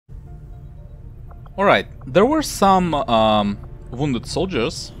Alright, there were some wounded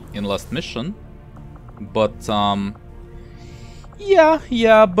soldiers in last mission, but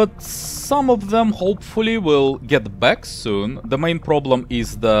yeah, but some of them hopefully will get back soon. The main problem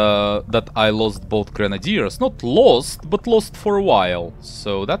is that I lost both grenadiers. Not lost, but lost for a while,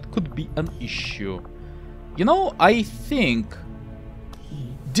 so that could be an issue. You know, I think...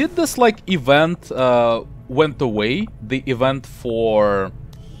 Did this, like, event went away? The event for...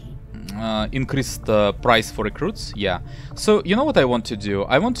 increased price for recruits? Yeah. So, you know what I want to do?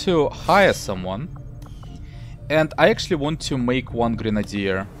 I want to hire someone. And I actually want to make one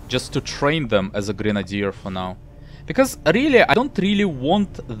grenadier. Just to train them as a grenadier for now. Because, really, I don't really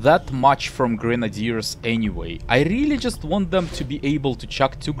want that much from grenadiers anyway. I really just want them to be able to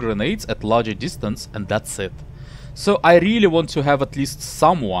chuck 2 grenades at larger distance, and that's it. So I really want to have at least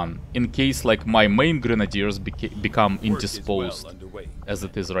someone, in case like my main grenadiers become indisposed, as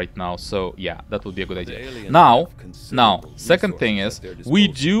it is right now. So yeah, that would be a good idea. Now, second thing is, we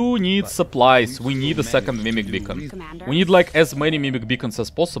do need supplies. We need a second mimic beacon. We need like as many mimic beacons as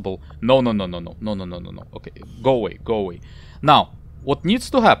possible. No. Okay, go away. Now, what needs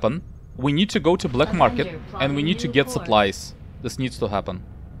to happen? We need to go to black market and we need to get supplies. This needs to happen.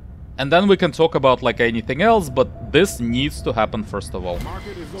 And then we can talk about like anything else, but this needs to happen first of all.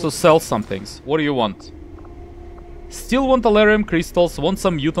 So sell some things. What do you want? Still want Alarium crystals, want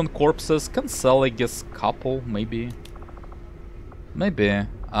some mutant corpses. Can sell, I guess, couple, maybe.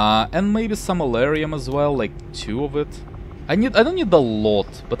 And maybe some Alarium as well, like 2 of it. I don't need a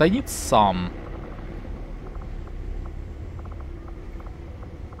lot, but I need some.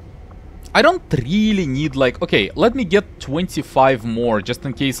 I don't really need like... Okay, let me get 25 more, just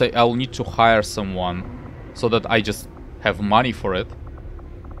in case I'll need to hire someone. So that I just have money for it.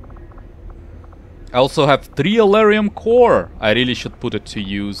 I also have 3 Alarium core. I really should put it to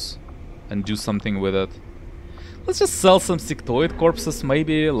use. And do something with it. Let's just sell some sectoid corpses,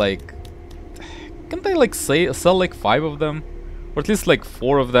 maybe, like... Can't I like sell like 5 of them? Or at least like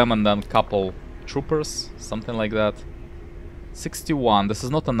 4 of them and then a couple troopers? Something like that. 61. This is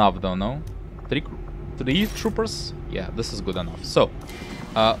not enough though, no? 3 troopers? Yeah, this is good enough. So,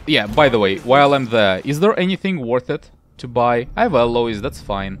 yeah, by the way, while I'm there, is there anything worth it to buy? I have alloys, that's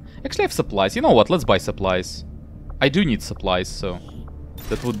fine. Actually, I have supplies. You know what? Let's buy supplies. I do need supplies, so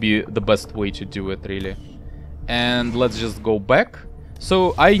that would be the best way to do it, really. And let's just go back.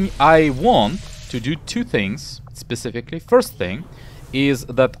 So, I want to do 2 things, specifically. First thing is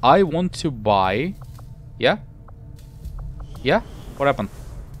that I want to buy... Yeah? Yeah? What happened?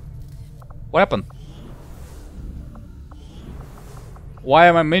 What happened? Why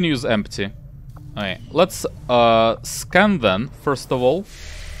are my menus empty? Okay, let's scan then, first of all.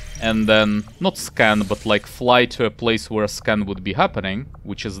 And then, not scan, but like fly to a place where a scan would be happening.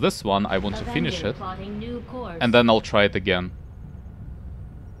 Which is this one, I want to finish it. And then I'll try it again.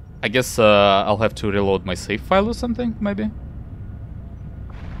 I guess I'll have to reload my save file or something, maybe?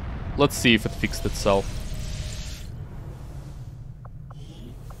 Let's see if it fixed itself.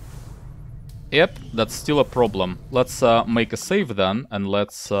 Yep, that's still a problem. Let's make a save then, and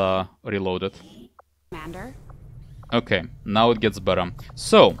let's reload it. Commander? Okay, now it gets better.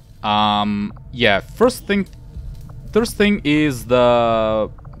 So, yeah, first thing is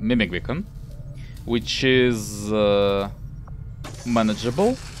the Mimic Beacon, which is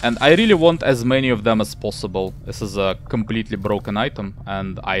manageable. And I really want as many of them as possible. This is a completely broken item,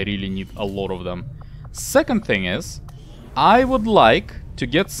 and I really need a lot of them. Second thing is, I would like to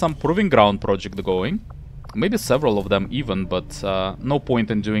get some Proving Ground project going. Maybe several of them even, but no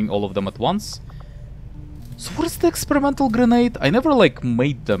point in doing all of them at once. So what is the experimental grenade? I never like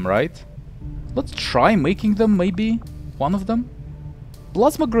made them, right? Let's try making them, maybe. One of them.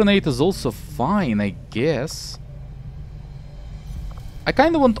 Plasma grenade is also fine, I guess. I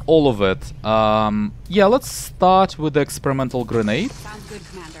kind of want all of it. Yeah, let's start with the experimental grenade. Sounds good,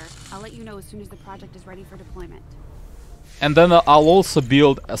 Commander. I'll let you know as soon as the project is ready for deployment. And then I'll also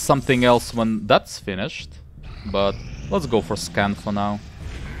build something else when that's finished. But let's go for scan for now.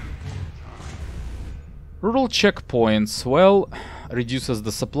 Rural checkpoints, well, reduces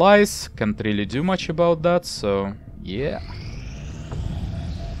the supplies. Can't really do much about that, so yeah.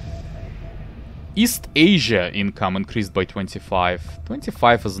 East Asia income increased by 25.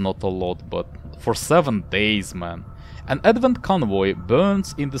 25 is not a lot, but for 7 days, man. An Advent convoy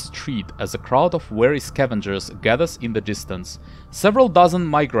burns in the street as a crowd of weary scavengers gathers in the distance. Several dozen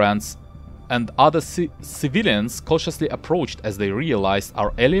migrants and other civilians cautiously approached as they realized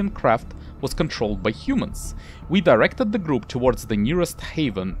our alien craft was controlled by humans. We directed the group towards the nearest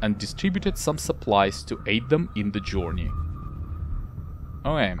haven and distributed some supplies to aid them in the journey.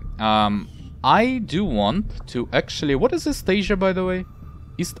 Okay, I do want to actually... What is East Asia, by the way?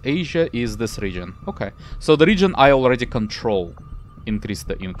 East Asia is this region. Okay. So the region I already control. Increase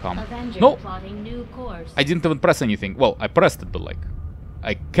the income. No! I didn't even press anything. Well, I pressed it, but like...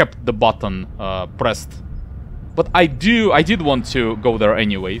 I kept the button pressed. But I did want to go there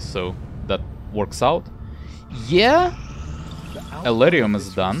anyway, so that works out. Yeah? Elerium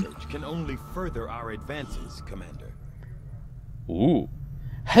is done. Can only further our advances, Commander. Ooh.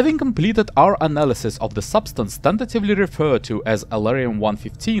 Having completed our analysis of the substance tentatively referred to as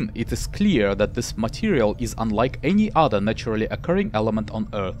Elerium-115, it is clear that this material is unlike any other naturally occurring element on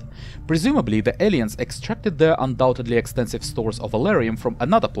Earth. Presumably, the aliens extracted their undoubtedly extensive stores of Elerium from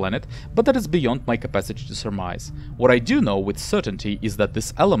another planet, but that is beyond my capacity to surmise. What I do know with certainty is that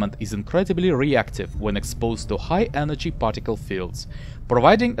this element is incredibly reactive when exposed to high-energy particle fields,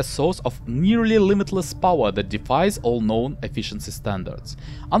 providing a source of nearly limitless power that defies all known efficiency standards.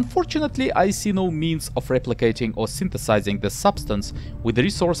 Unfortunately, I see no means of replicating or synthesizing this substance with the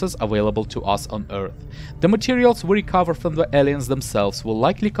resources available to us on Earth. The materials we recover from the aliens themselves will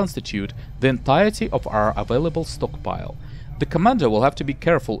likely constitute the entirety of our available stockpile. The commander will have to be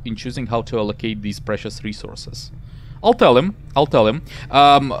careful in choosing how to allocate these precious resources. I'll tell him.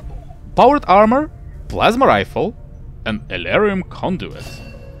 Powered armor, plasma rifle, an Elerium conduit.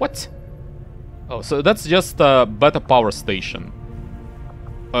 What? Oh, so that's just a better power station.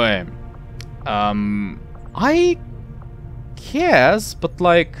 Okay. I guess, but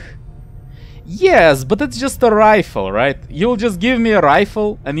like... Yes, but it's just a rifle, right? You'll just give me a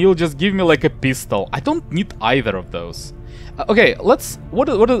rifle and you'll just give me like a pistol. I don't need either of those. Okay, let's... What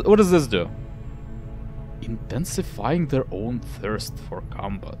does this do? Intensifying their own thirst for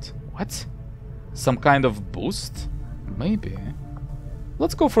combat. What? Some kind of boost? Maybe.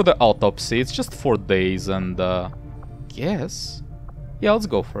 Let's go for the autopsy. It's just 4 days and guess. Yeah, let's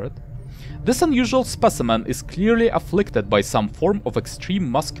go for it. This unusual specimen is clearly afflicted by some form of extreme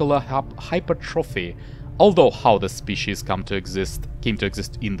muscular hypertrophy, although how the species came to exist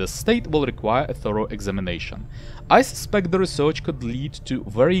in this state will require a thorough examination. I suspect the research could lead to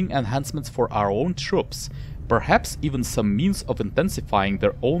varying enhancements for our own troops, perhaps even some means of intensifying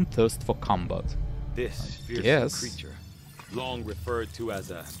their own thirst for combat. This fearsome creature, long referred to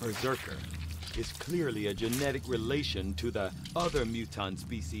as a berserker, is clearly a genetic relation to the other mutant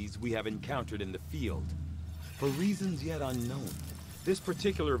species we have encountered in the field. For reasons yet unknown, this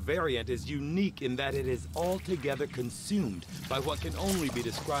particular variant is unique in that it is altogether consumed by what can only be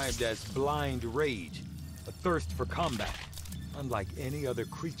described as blind rage, a thirst for combat, unlike any other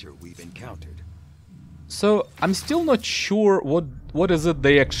creature we've encountered. So, I'm still not sure what is it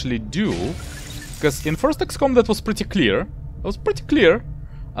they actually do, because in first XCOM that was pretty clear.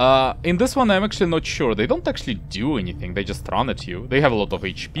 In this one I'm actually not sure. They don't actually do anything, they just run at you. They have a lot of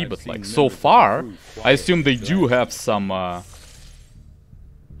HP, but like so far, I assume they do have some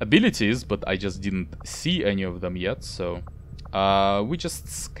abilities, but I just didn't see any of them yet, so... we just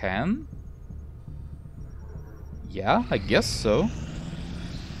scan? Yeah, I guess so.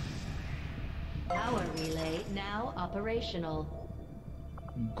 Power relay now operational.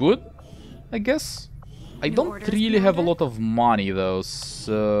 Good, I guess. I don't really have a lot of money though,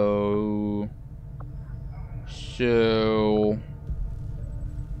 so...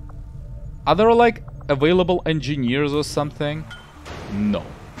 Are there like available engineers or something? No.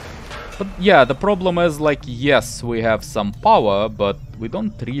 But yeah, the problem is like, yes, we have some power, but we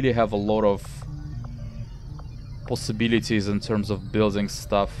don't really have a lot of possibilities in terms of building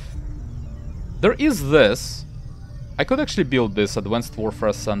stuff. There is this. I could actually build this Advanced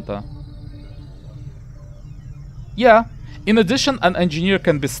Warfare Center. Yeah. In addition, an engineer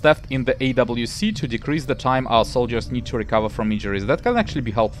can be staffed in the AWC to decrease the time our soldiers need to recover from injuries. That can actually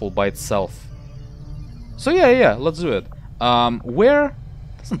be helpful by itself. So yeah, let's do it. Where?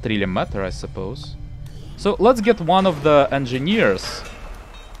 Doesn't really matter, I suppose. So let's get one of the engineers.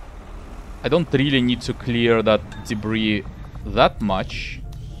 I don't really need to clear that debris that much.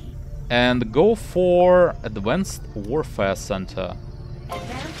 And go for Advanced Warfare Center.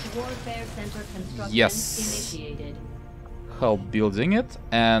 Advanced Warfare Center construction initiated. Help building it.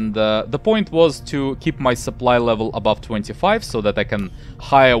 And the point was to keep my supply level above 25 so that I can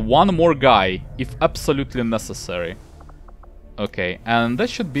hire one more guy if absolutely necessary. Okay, and that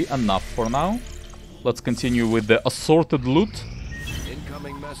should be enough for now. Let's continue with the assorted loot.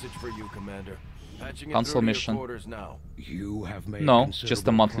 Incoming message for you, Commander. Cancel mission. Now. You have made no, just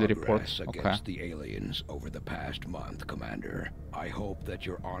a monthly report. Against the aliens over the past month, Commander. I hope that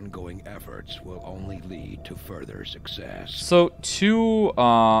your ongoing efforts will only lead to further success. So, 2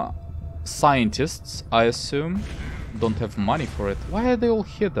 scientists, I assume, don't have money for it. Why are they all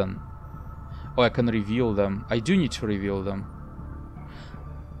hidden? Oh, I can reveal them. I do need to reveal them.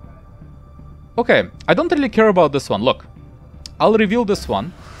 Okay, I don't really care about this one. Look, I'll reveal this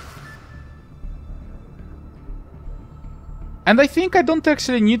one. And I think I don't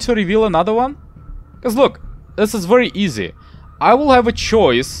actually need to reveal another one. Because look, this is very easy. I will have a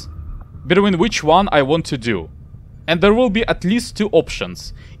choice between which one I want to do. And there will be at least 2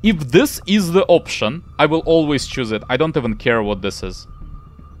 options. If this is the option, I will always choose it. I don't even care what this is.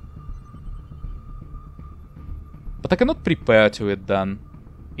 But I cannot prepare to it then.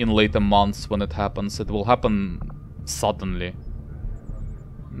 In later months when it happens. It will happen suddenly.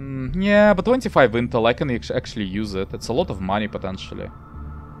 Yeah, but 25 intel, I can actually use it. It's a lot of money potentially.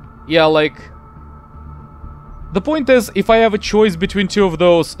 Yeah, like... The point is, if I have a choice between 2 of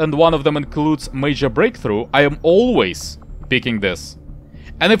those and one of them includes major breakthrough, I am always picking this.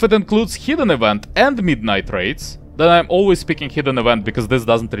 And if it includes hidden event and midnight raids, then I'm always picking hidden event because this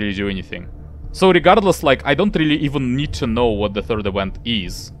doesn't really do anything. So regardless, like, I don't really even need to know what the third event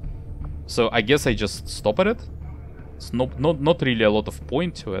is. So I guess I just stop at it. It's not really a lot of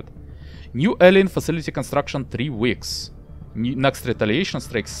point to it. New alien facility construction 3 weeks. Next retaliation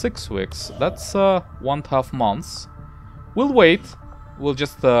strike 6 weeks. That's 1.5 months. We'll wait. We'll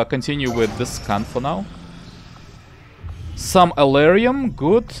just continue with this scan for now. Some Alarium,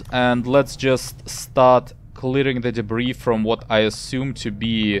 good. And let's just start clearing the debris from what I assume to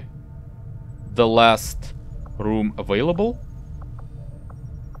be the last room available.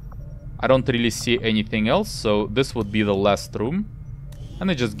 I don't really see anything else, so this would be the last room. And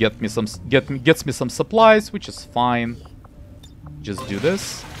it just gets me some supplies, which is fine. Just do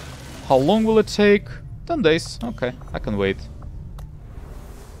this. How long will it take? 10 days. Okay, I can wait.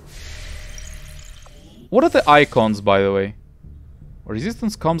 What are the icons, by the way?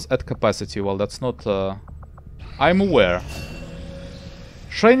 Resistance comes at capacity. Well, that's not... I'm aware.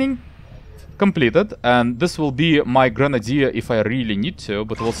 Training completed, and this will be my Grenadier if I really need to,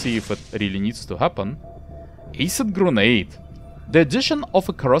 but we'll see if it really needs to happen. Acid Grenade. The addition of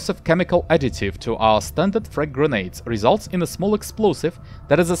a corrosive chemical additive to our standard frag grenades results in a small explosive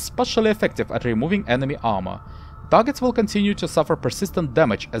that is especially effective at removing enemy armor. Targets will continue to suffer persistent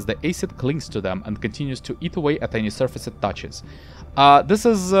damage as the acid clings to them and continues to eat away at any surface it touches. This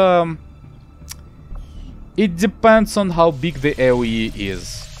is... It depends on how big the AoE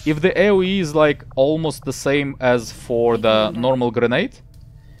is. If the AoE is like almost the same as for the normal grenade,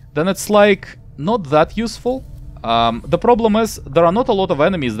 then it's like not that useful. The problem is there are not a lot of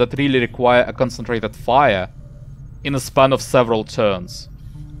enemies that really require a concentrated fire in a span of several turns.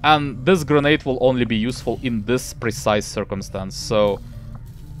 And this grenade will only be useful in this precise circumstance, so...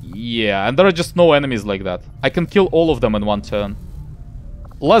 Yeah, and there are just no enemies like that. I can kill all of them in one turn.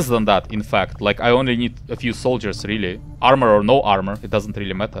 Less than that, in fact. Like, I only need a few soldiers, really. Armor or no armor, it doesn't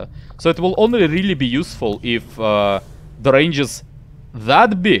really matter. So it will only really be useful if the range is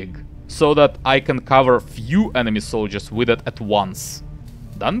that big, so that I can cover few enemy soldiers with it at once.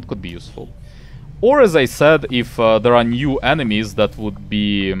 Then it could be useful. Or, as I said, if there are new enemies that would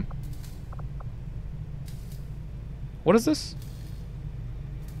be... What is this?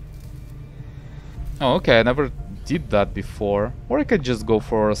 Oh, okay, I never did that before. Or I could just go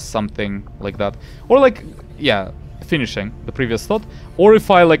for something like that. Or like, yeah, finishing the previous thought. Or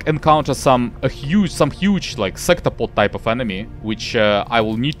if I like encounter some huge like sectopod type of enemy, which I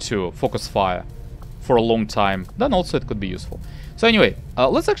will need to focus fire for a long time, then also it could be useful. So anyway,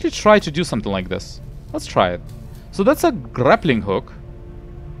 let's actually try to do something like this. Let's try it. So that's a grappling hook.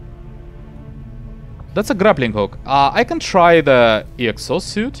 That's a grappling hook. I can try the EXO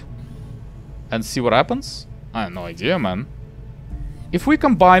suit and see what happens. I have no idea, man. If we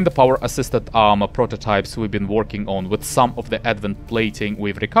combine the power-assisted armor prototypes we've been working on with some of the advent plating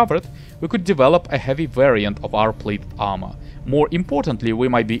we've recovered, we could develop a heavy variant of our plated armor. More importantly, we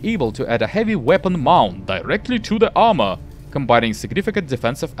might be able to add a heavy weapon mount directly to the armor, combining significant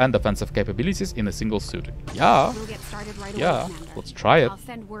defensive and offensive capabilities in a single suit. Yeah. We'll get started right away, Yeah, Commander. let's try it. I'll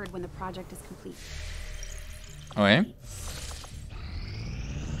send word when the project is complete. Okay.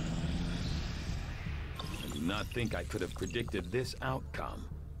 I do not think I could have predicted this outcome,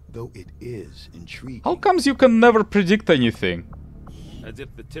 though it is intriguing. How comes you can never predict anything? As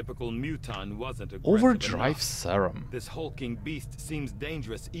if the typical muton wasn't aggressive Overdrive enough. serum. This hulking beast seems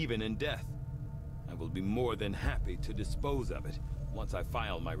dangerous even in death. I will be more than happy to dispose of it once I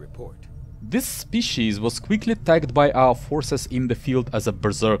file my report. This species was quickly tagged by our forces in the field as a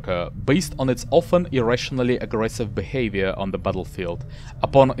berserker, based on its often irrationally aggressive behavior on the battlefield.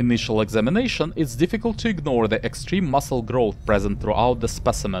 Upon initial examination, it's difficult to ignore the extreme muscle growth present throughout the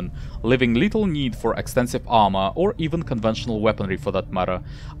specimen, leaving little need for extensive armor or even conventional weaponry for that matter.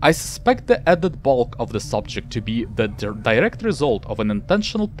 I suspect the added bulk of the subject to be the direct result of an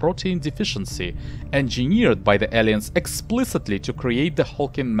intentional protein deficiency, engineered by the aliens explicitly to create the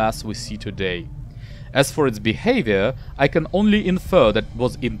hulking mass we see today. As for its behavior, I can only infer that it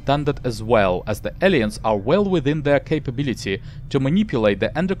was intended as well, as the aliens are well within their capability to manipulate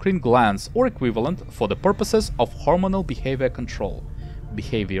the endocrine glands or equivalent for the purposes of hormonal behavioral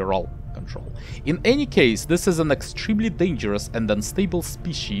control. In any case, this is an extremely dangerous and unstable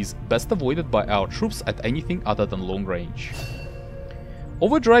species, best avoided by our troops at anything other than long range.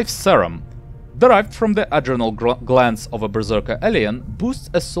 Overdrive serum, derived from the adrenal glands of a berserker alien,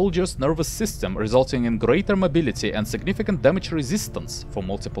 boosts a soldier's nervous system, resulting in greater mobility and significant damage resistance for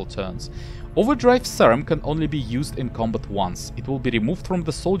multiple turns. Overdrive serum can only be used in combat once. It will be removed from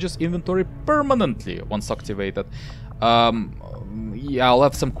the soldier's inventory permanently once activated. Yeah, I'll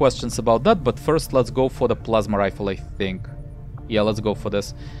have some questions about that, but first let's go for the plasma rifle, I think. Yeah, let's go for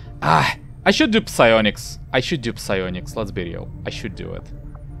this. I should do psionics. Let's be real. I should do it.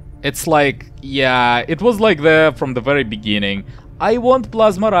 It's like, yeah, it was like there from the very beginning. I want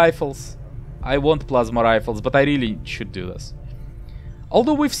plasma rifles, but I really should do this.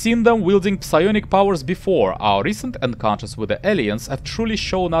 Although we've seen them wielding psionic powers before, our recent encounters with the aliens have truly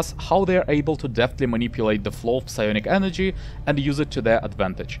shown us how they are able to deftly manipulate the flow of psionic energy and use it to their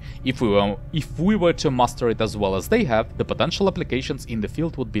advantage. If we were to master it as well as they have, the potential applications in the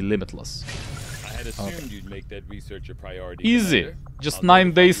field would be limitless. I assumed you'd make that research a priority. Easy. Commander. Just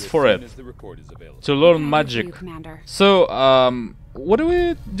 9 days for it. To learn magic. So, what do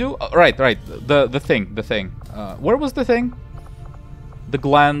we do? Right. The thing. Where was the thing? The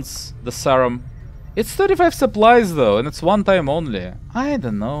glands, the serum. It's 35 supplies though, and it's one time only. I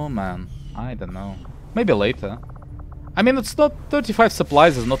don't know, man. I don't know. Maybe later. I mean, it's not 35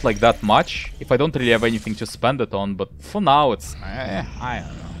 supplies is not like that much if I don't really have anything to spend it on, but for now it's I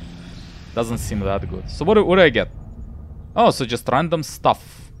don't know. Doesn't seem that good. So what do I get? Oh, so just random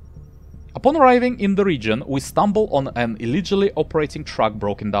stuff. Upon arriving in the region, we stumble on an illegally operating truck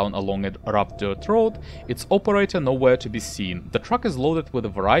broken down along a rough dirt road, its operator nowhere to be seen. The truck is loaded with a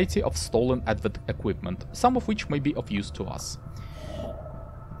variety of stolen advent equipment, some of which may be of use to us.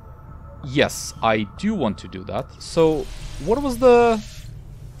 Yes, I do want to do that. So, what was the...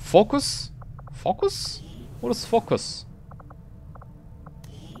 Focus? Focus? What is focus?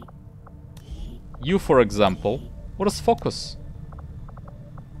 You, for example. What is focus?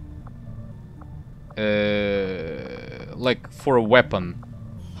 Like, for a weapon.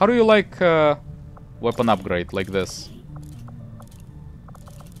 How do you, like, weapon upgrade like this?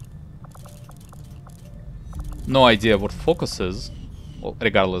 No idea what focus is. Well,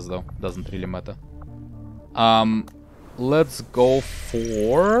 regardless, though. Doesn't really matter. Let's go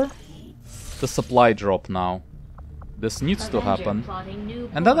for the supply drop now. This needs to happen.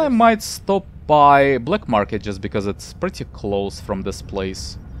 And then I might stop by Black Market just because it's pretty close from this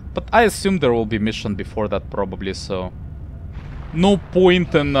place. But I assume there will be mission before that probably, so... No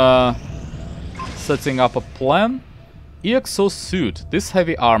point in setting up a plan. EXO suit. This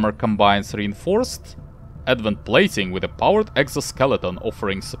heavy armor combines reinforced advent plating with a powered exoskeleton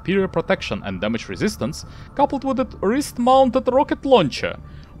offering superior protection and damage resistance, coupled with a wrist-mounted rocket launcher.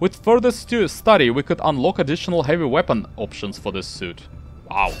 With further study, we could unlock additional heavy weapon options for this suit.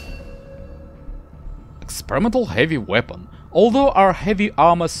 Wow. Experimental heavy weapon. Although our heavy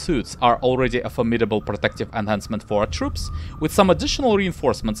armor suits are already a formidable protective enhancement for our troops, with some additional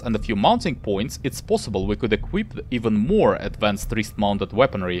reinforcements and a few mounting points, it's possible we could equip even more advanced wrist-mounted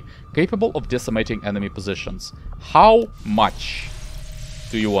weaponry capable of decimating enemy positions. How much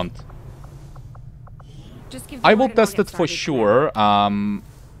do you want? I will test it for sure,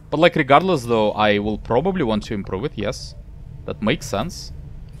 but like regardless though, I will probably want to improve it, yes. That makes sense.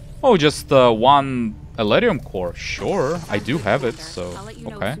 Oh, just one Elerium core. Sure, I do have it, so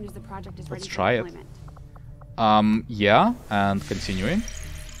okay. Let's try it. Yeah, and continuing.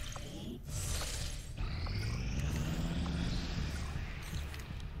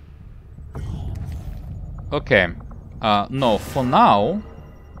 Okay. No, for now...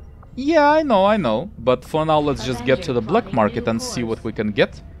 Yeah, I know. But for now, let's just get to the black market and see what we can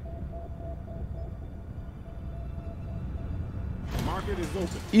get.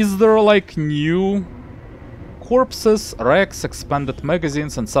 Is there like new corpses, wrecks, expanded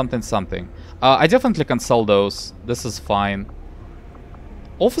magazines, and something? I definitely can sell those. This is fine.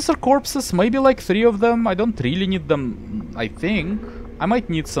 Officer corpses, maybe like 3 of them. I don't really need them, I think. I might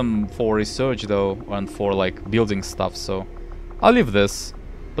need some for research though, and for like building stuff, so I'll leave this.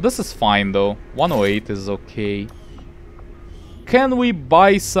 But this is fine though. 108 is okay. Can we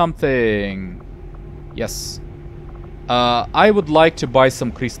buy something? Yes. I would like to buy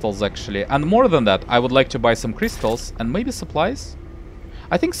some crystals actually. And more than that, I would like to buy some crystals and maybe supplies.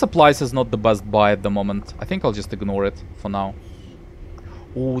 I think supplies is not the best buy at the moment. I think I'll just ignore it for now.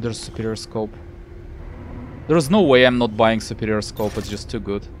 Oh, there's superior scope. There's no way I'm not buying superior scope. It's just too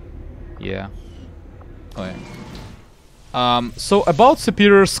good. Yeah. Oh yeah. So about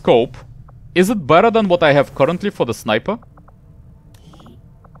superior scope, is it better than what I have currently for the sniper?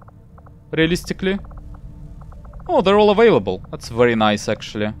 Realistically? Oh, they're all available. That's very nice,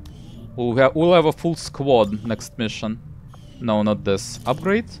 actually. We'll have a full squad next mission. No, not this.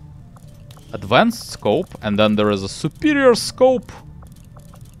 Upgrade. Advanced scope. And then there is a superior scope.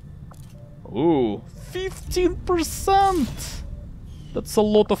 Ooh, 15%! That's a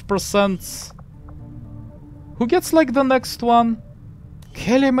lot of percents. Who gets, like, the next one?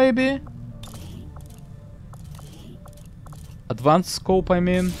 Kelly, maybe? Advanced scope, I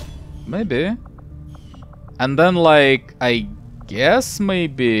mean. Maybe. And then, like, I guess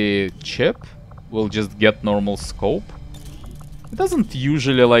maybe Chip will just get normal scope. It doesn't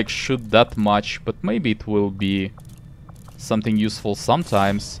usually, like, shoot that much, but maybe it will be something useful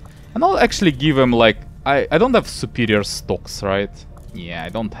sometimes. And I'll actually give him, like... I don't have superior stocks, right? Yeah, I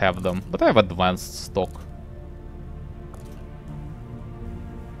don't have them, but I have advanced stock.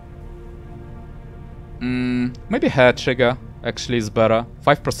 Maybe hair trigger actually is better.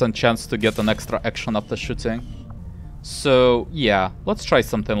 5% chance to get an extra action after shooting. So, yeah, let's try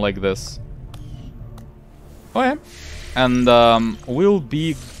something like this. Oh yeah. And we'll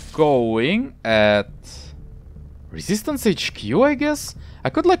be going at Resistance HQ, I guess? I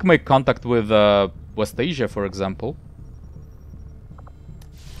could like make contact with West Asia, for example.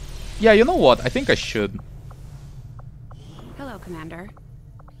 Yeah, you know what? I think I should. Hello, Commander.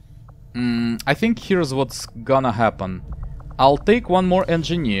 I think here's what's gonna happen. I'll take one more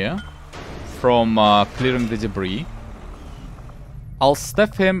engineer from clearing the debris. I'll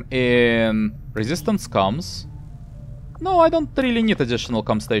staff him in resistance comms. No, I don't really need additional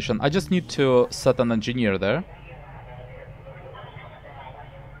comm station. I just need to set an engineer there.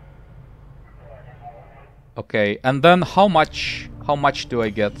 Okay, and then how much do I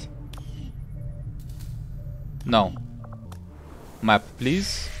get? No. Map,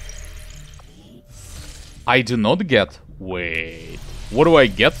 please. I do not get. Wait. What do I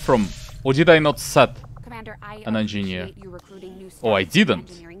get from? Or did I not set Commander, an engineer? You recruiting new Oh, I staff to the didn't.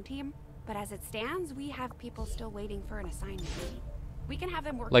 engineering team, but as it stands, we have people still waiting for an assignment. We can have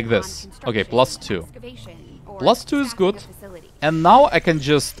them work Like this. Okay, +2. +2 +2 is good. And now I can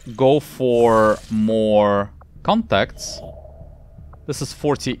just go for more contacts. This is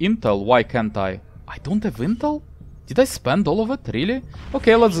 40 intel. Why can't I? I don't have intel? Did I spend all of it? Really?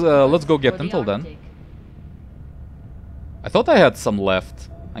 Okay, let's go get intel then. I thought I had some left.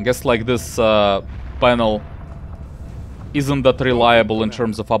 I guess like this panel isn't that reliable in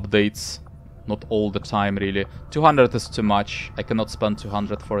terms of updates. Not all the time, really. 200 is too much. I cannot spend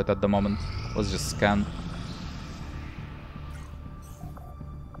 200 for it at the moment. Let's just scan.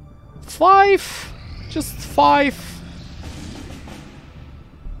 5! Just 5.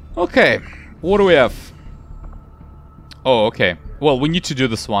 Okay, what do we have? Oh, okay. Well, we need to do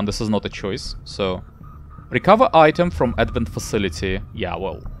this one. This is not a choice, so... Recover item from advent facility. Yeah,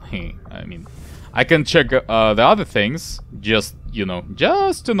 well, I mean... I can check the other things, just, you know,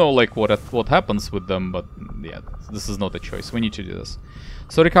 just to know, like, what happens with them, but, yeah, this is not a choice. We need to do this.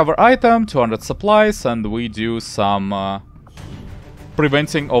 So, recover item, 200 supplies, and we do some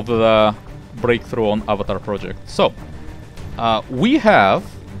preventing of the breakthrough on Avatar project. So, we have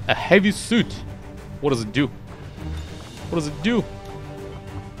a heavy suit. What does it do? What does it do?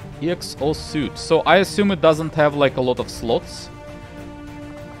 EXO suit. So, I assume it doesn't have, like, a lot of slots.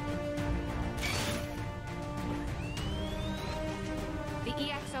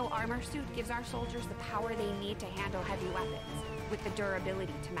 Armor suit gives our soldiers the power they need to handle heavy weapons, with the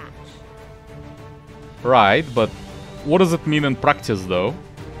durability to match. Right, but what does it mean in practice, though?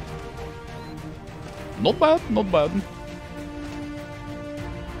 Not bad, not bad.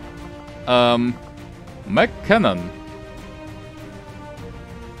 Mech cannon.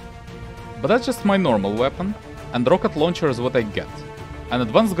 But that's just my normal weapon, and rocket launcher is what I get. An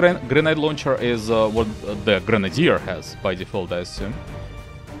advanced grenade launcher is what the grenadier has by default, I assume.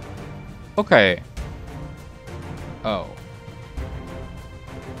 Okay. Oh.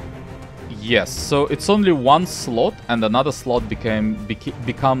 Yes, so it's only one slot, and another slot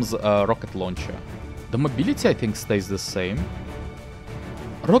becomes a rocket launcher. The mobility, I think, stays the same.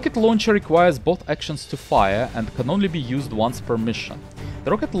 Rocket launcher requires both actions to fire and can only be used once per mission.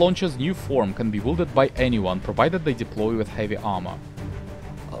 The rocket launcher's new form can be wielded by anyone, provided they deploy with heavy armor.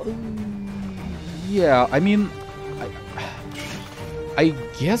 Yeah, I mean, I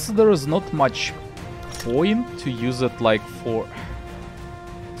guess there is not much point to use it like for...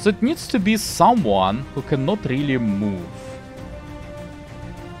 So it needs to be someone who cannot really move.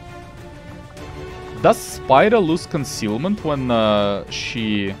 Does Spider lose concealment when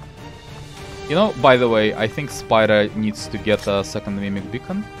she... You know, by the way, I think Spider needs to get a second Mimic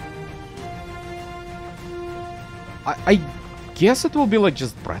Beacon. I guess it will be like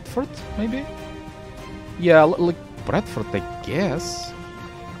just Bradford, maybe? Yeah, like Bradford, I guess.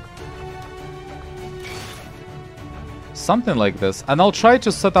 Something like this. And I'll try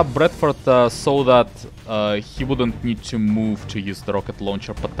to set up Bradford so that he wouldn't need to move to use the rocket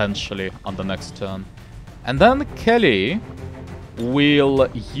launcher potentially on the next turn. And then Kelly will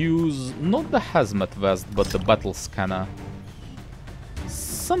use not the hazmat vest, but the battle scanner.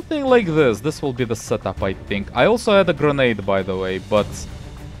 Something like this. This will be the setup, I think. I also had a grenade, by the way, but...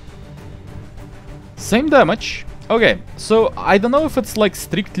 Same damage. Okay, so I don't know if it's like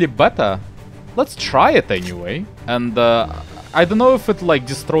strictly better. Let's try it anyway. And I don't know if it like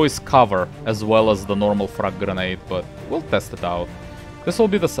destroys cover as well as the normal frag grenade, but we'll test it out. This will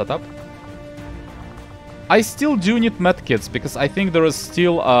be the setup. I still do need medkits because I think there is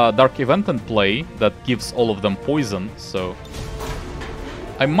still a dark event in play that gives all of them poison, so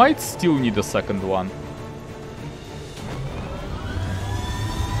I might still need a second one.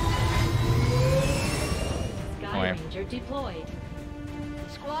 Sky Ranger deployed.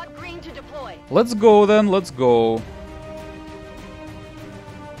 Squad green to deploy. Let's go then, let's go.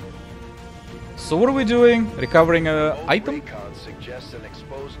 So what are we doing? Recovering an item? Recon suggests an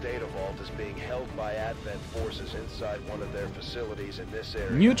exposed data vault is being held by Advent forces inside one of their facilities in this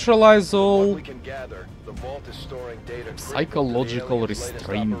area. Neutralize all We can gather, the vault is storing data psychological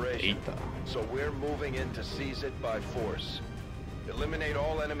restraint data. So we're moving in to seize it by force. Eliminate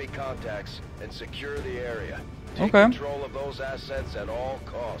all enemy contacts and secure the area. Take Okay. control of those assets at all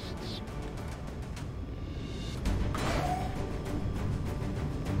costs.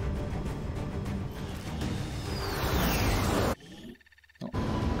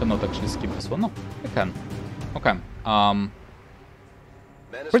 Cannot actually skip this one. No, I can. Okay.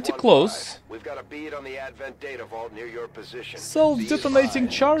 Pretty close. We've got a bead on the Advent data vault near your position. Self-detonating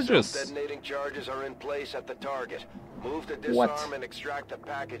charges. Self-detonating charges are in place at the target. Move to disarm and extract the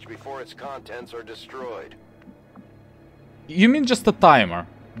package before its contents are destroyed. You mean just a timer?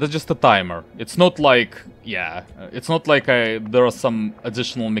 That's just a timer. It's not like, yeah, it's not like there are some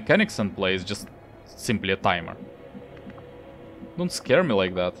additional mechanics in play. It's just simply a timer. Don't scare me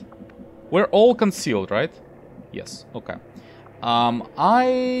like that. We're all concealed, right? Yes, okay.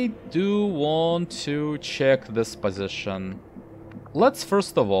 I do want to check this position. Let's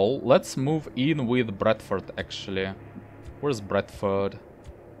first of all, let's move in with Bradford, actually. Where's Bradford?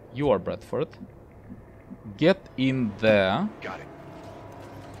 You are Bradford. Get in there. Got it.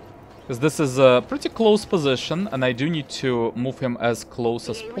 Because this is a pretty close position, and I do need to move him as close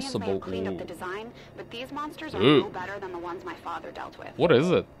as The aliens may possible. have cleaned up Ooh. the design, but these monsters are Ooh. no better than the ones my father dealt with. What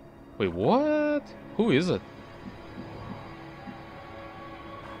is it? Wait, what? Who is it?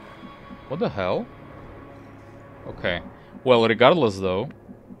 What the hell? Okay. Well, regardless though,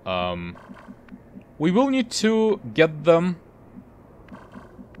 we will need to get them.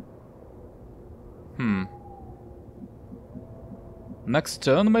 Next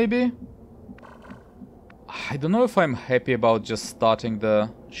turn, maybe? I don't know if I'm happy about just starting the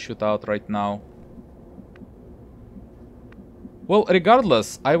shootout right now. Well,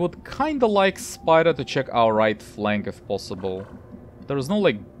 regardless, I would kinda like Spider to check our right flank if possible. There is no,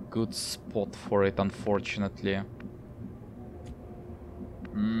 like, good spot for it, unfortunately.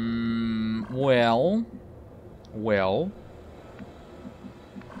 Well...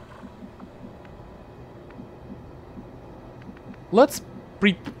 Let's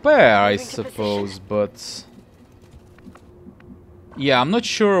prepare, I suppose, but... Yeah, I'm not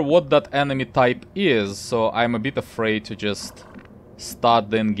sure what that enemy type is, so I'm a bit afraid to just start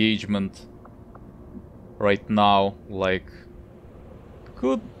the engagement right now. Like,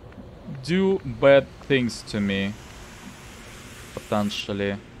 could do bad things to me,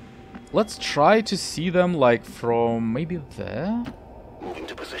 potentially. Let's try to see them, like, from maybe there? Moving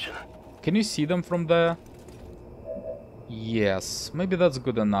to position. Can you see them from there? Yes, maybe that's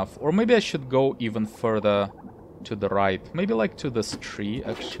good enough. Or maybe I should go even further to the right? Maybe like to this tree,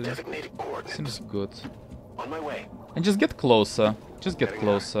 actually. Seems good. On my way. And just get closer. Just get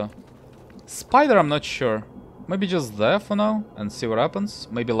closer. Spider, I'm not sure. Maybe just there for now and see what happens.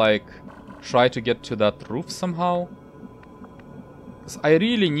 Maybe like try to get to that roof somehow. 'Cause I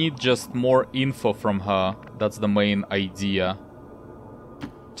really need just more info from her. That's the main idea.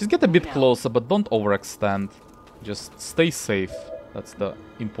 Just get a bit closer, but don't overextend. Just stay safe. That's the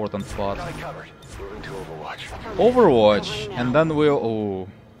important part. Moving to Overwatch. Overwatch, and then we'll... Oh,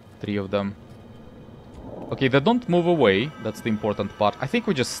 3 of them. Okay, they don't move away. That's the important part. I think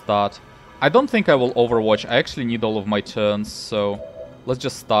we just start. I don't think I will Overwatch. I actually need all of my turns, so let's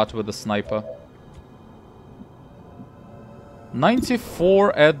just start with the sniper.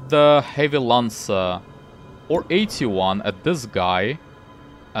 94 at the Heavy Lancer, or 81 at this guy,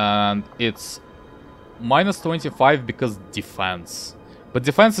 and it's minus 25 because defense. But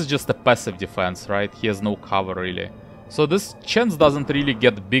defense is just a passive defense, right? He has no cover, really. So this chance doesn't really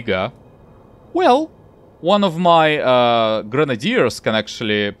get bigger. Well, one of my grenadiers can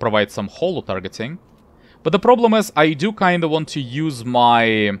actually provide some holo targeting. But the problem is I do kind of want to use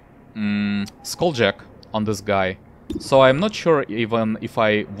my Skulljack on this guy. So I'm not sure even if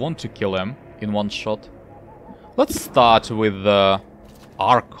I want to kill him in one shot. Let's start with the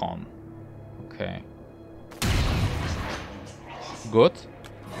Archon. Okay. Good.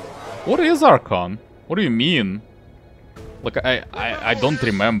 What is Archon? What do you mean? Like, I don't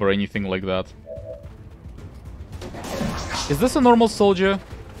remember anything like that. Is this a normal soldier?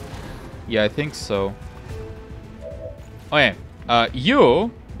 Yeah, I think so. Okay.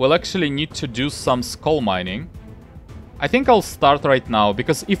 You will actually need to do some skull mining. I think I'll start right now,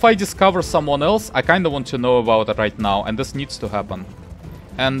 because if I discover someone else, I kind of want to know about it right now, and this needs to happen.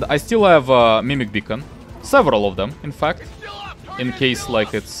 And I still have a Mimic Beacon. Several of them, in fact. In case,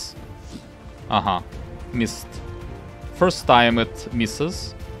 like, it's... Missed. First time it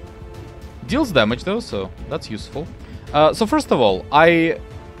misses. Deals damage, though, so that's useful. So first of all,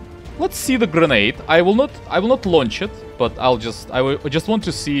 let's see the grenade. I will not launch it, but I just want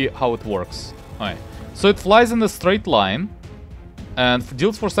to see how it works. Alright. So it flies in a straight line and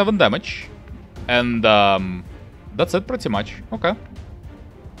deals for 7 damage. And that's it pretty much. Okay.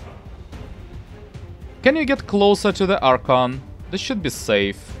 Can you get closer to the Archon? This should be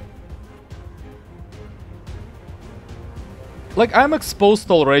safe. Like, I'm exposed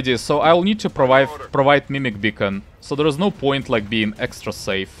already, so I'll need to provide Mimic Beacon. So there is no point, like, being extra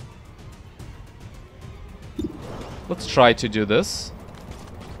safe. Let's try to do this.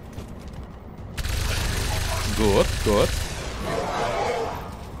 Good, good.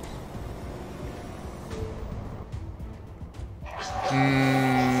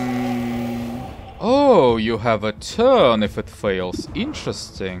 Oh, you have a turn if it fails.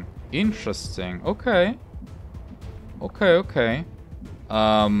 Interesting. Interesting. Okay. Okay, okay.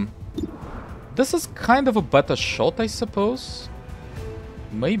 This is kind of a better shot, I suppose.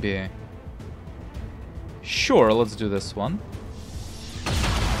 Maybe. Sure, let's do this one.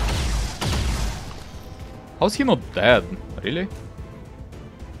 How's he not dead? Really?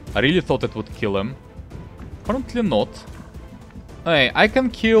 I really thought it would kill him. Apparently not. Hey, I can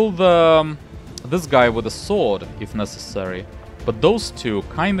kill this guy with a sword if necessary. But those two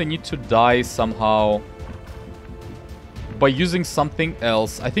kinda need to die somehow by using something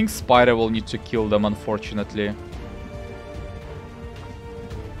else. I think Spider will need to kill them, unfortunately.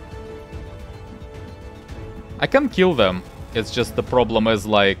 I can kill them. It's just the problem is,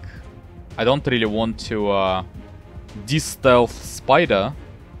 like, I don't really want to de-stealth Spider,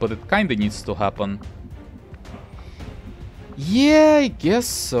 but it kinda needs to happen. Yeah, I guess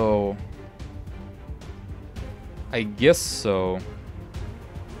so. I guess so.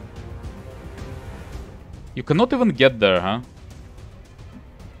 You cannot even get there, huh?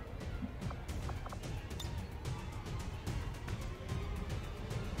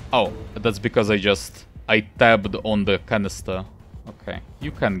 Oh, that's because I tabbed on the canister. Okay,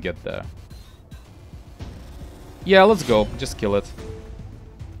 you can get there. Yeah, let's go. Just kill it.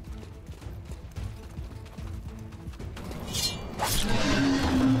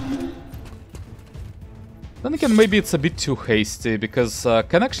 Then again, maybe it's a bit too hasty, because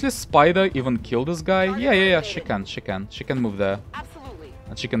can actually Spider even kill this guy? Yeah, she can. She can move there. Absolutely.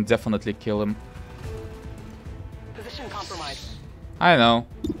 And she can definitely kill him. Position compromised. I know,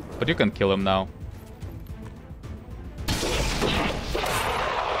 but you can kill him now.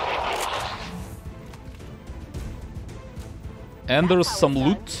 And there's some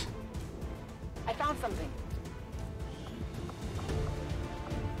loot. I found something.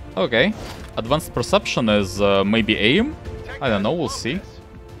 Okay. Advanced perception is maybe aim? I don't know, we'll see.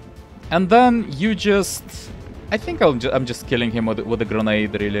 And then you just I think I'm just killing him with a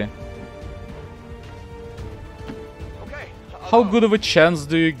grenade, really. Okay. How good of a chance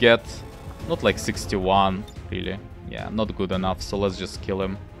do you get? Not like 61, really. Yeah, not good enough, so let's just kill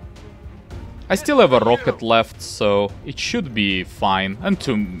him. I still have a rocket left, so it should be fine. And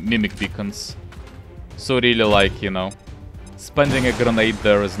 2 mimic beacons. So really, like, you know, spending a grenade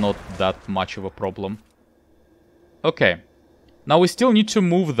there is not that much of a problem. Okay. Now we still need to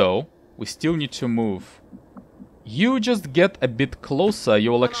move, though. We still need to move. You just get a bit closer.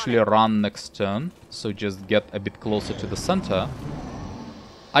 You will actually run next turn. So just get a bit closer to the center.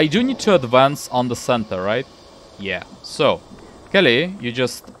 I do need to advance on the center, right? Yeah. So, Kelly, you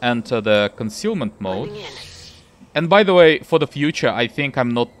just enter the concealment mode. And by the way, for the future, I think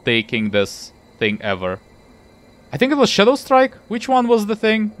I'm not taking this thing ever. I think it was Shadow Strike. Which one was the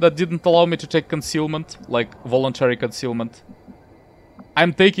thing that didn't allow me to take concealment? Like, voluntary concealment.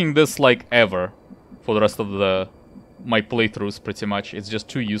 I'm taking this, like, ever. For the rest of my playthroughs, pretty much. It's just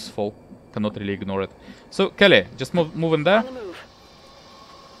too useful. Cannot really ignore it. So, Kelly, just move in there.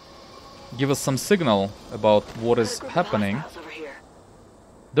 Give us some signal about what is happening.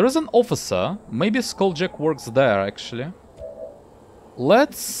 There is an officer. Maybe Skulljack works there, actually.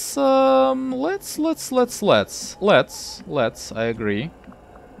 Let's, I agree.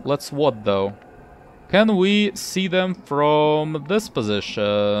 Let's what, though? Can we see them from this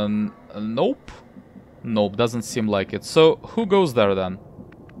position? Nope. Nope, doesn't seem like it. So, who goes there, then?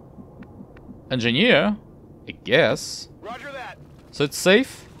 Engineer? I guess. Roger that. So it's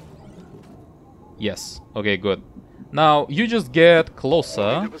safe? Yes. Okay, good. Now, you just get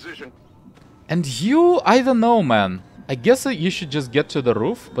closer. And you... I don't know, man. I guess you should just get to the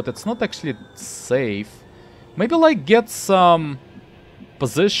roof, but it's not actually safe. Maybe, like, get some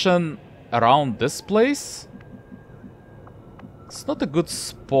position around this place? It's not a good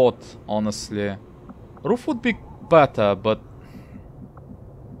spot, honestly. Roof would be better, but...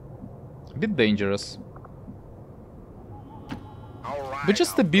 a bit dangerous. But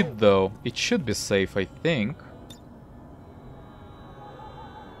just a bit, though. It should be safe, I think.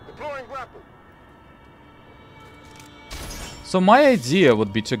 So my idea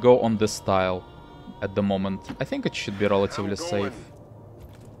would be to go on this tile at the moment. I think it should be relatively safe.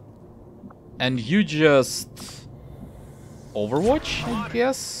 And you just... Overwatch, I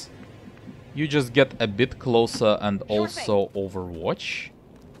guess? You just get a bit closer and also Overwatch.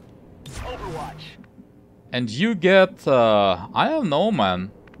 And you get, I don't know,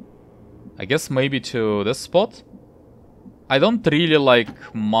 man. I guess maybe to this spot? I don't really,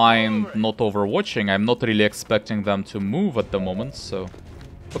 like, mind not overwatching. I'm not really expecting them to move at the moment, so...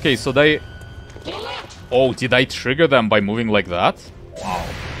 Okay, so they... Oh, did I trigger them by moving like that? Wow.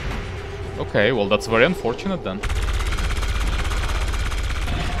 Okay, well, that's very unfortunate then.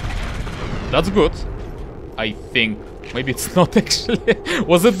 That's good. I think. Maybe it's not actually.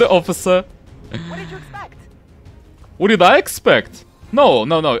 Was it the officer? What did you expect? What did I expect?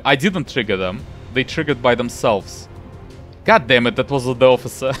 No. I didn't trigger them. They triggered by themselves. God damn it, that was the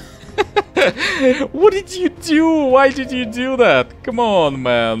officer. What did you do? Why did you do that? Come on,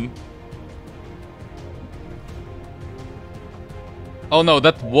 man. Oh no,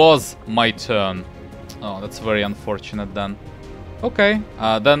 that was my turn. Oh, that's very unfortunate then. Okay,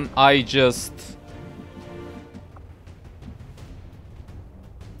 then I just...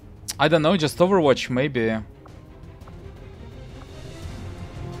 I don't know, just Overwatch maybe.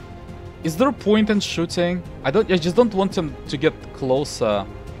 Is there a point in shooting? I just don't want him to get closer.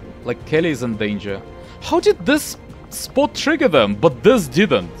 Like, Kelly is in danger. How did this spot trigger them, but this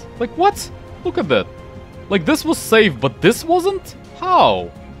didn't? Like, what? Look at that. Like, this was safe, but this wasn't? How?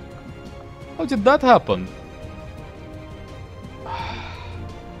 How did that happen?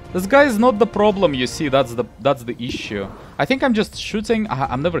 This guy is not the problem, you see, that's the issue. I think I'm just shooting.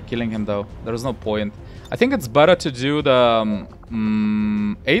 I'm never killing him, though. There's no point. I think it's better to do the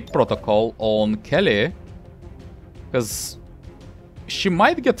 8 protocol on Kelly. Because she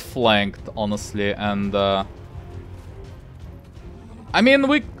might get flanked, honestly, and... I mean,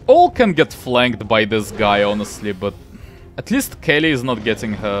 we all can get flanked by this guy, honestly, but... At least Kelly is not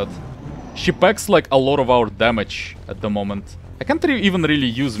getting hurt. She packs, like, a lot of our damage at the moment. I can't even really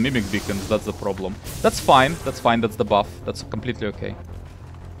use Mimic Beacons, that's the problem. That's fine, that's the buff. That's completely okay.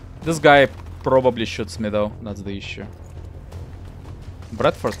 This guy probably shoots me, though. That's the issue.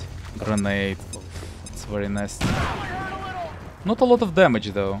 Bradford. Grenade. It's very nasty. Not a lot of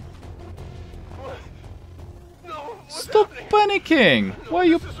damage, though. Stop panicking! Why are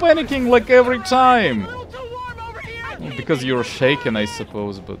you panicking, like, every time? Well, because you're shaken, I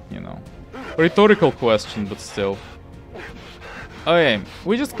suppose, but, you know. Rhetorical question, but still. Okay,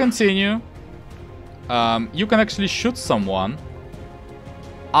 we just continue. you can actually shoot someone.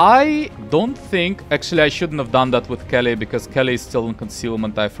 I don't think... Actually, I shouldn't have done that with Kelly, because Kelly is still in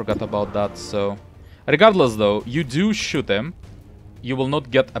concealment. I forgot about that, so... Regardless, though, you do shoot him. You will not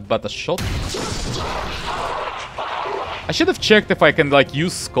get a better shot. I should have checked if I can, like,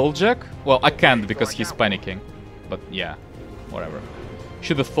 use Skulljack. Well, I can't because he's panicking. But, yeah, whatever.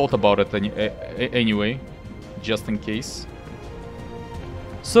 Should have thought about it anyway, just in case.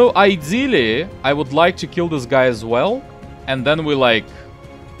 So, ideally, I would like to kill this guy as well. And then we, like,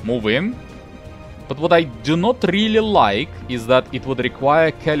 move in. But what I do not really like is that it would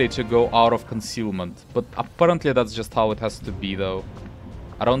require Kelly to go out of concealment. But apparently that's just how it has to be, though.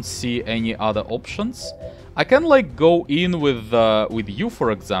 I don't see any other options. I can, like, go in with you,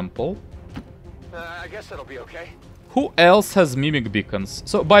 for example. I guess that'll be okay. Who else has mimic beacons?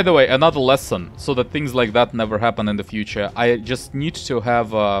 So, by the way, another lesson, so that things like that never happen in the future. I just need to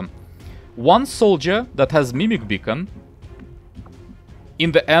have one soldier that has mimic beacon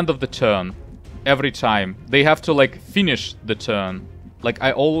in the end of the turn. Every time. They have to, like, finish the turn. Like,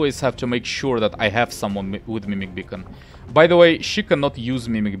 I always have to make sure that I have someone with mimic beacon. By the way, she cannot use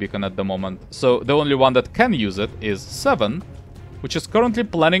mimic beacon at the moment. So, the only one that can use it is 7, which is currently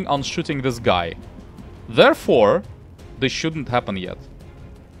planning on shooting this guy. Therefore, this shouldn't happen yet.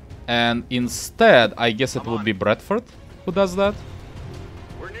 And instead, I guess it would be Bradford who does that.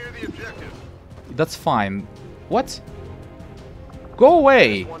 We're near the objective. That's fine. What? Go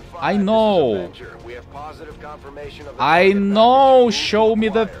away! I know! I know! Show me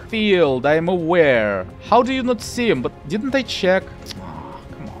the field! I'm aware. How do you not see him? But didn't I check? Oh,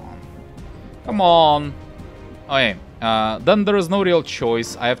 come on. Come on. Okay. Then there is no real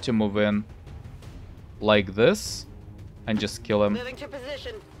choice. I have to move in. Like this. And just kill him.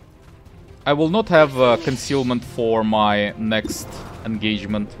 I will not have concealment for my next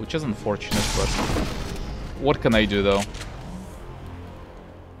engagement, which is unfortunate, but... What can I do, though?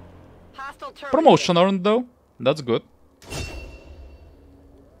 Promotion earned, though. That's good.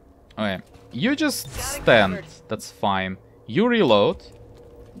 Okay. You just stand. That's fine. You reload.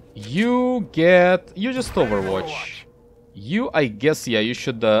 You get... You just overwatch. You, I guess, yeah, you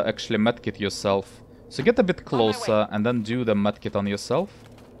should actually medkit yourself. So get a bit closer and then do the medkit on yourself.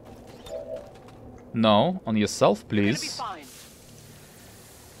 No, on yourself, please.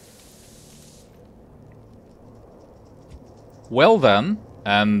 Well then,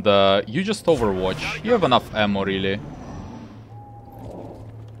 and you just overwatch. You have enough ammo, really.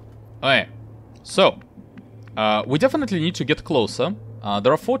 Okay, so we definitely need to get closer.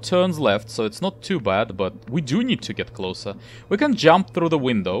 There are 4 turns left, so it's not too bad, but we do need to get closer. We can jump through the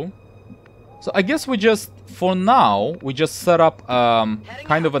window. So I guess we just, for now, we just set up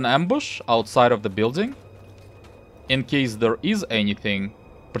kind of an ambush outside of the building. In case there is anything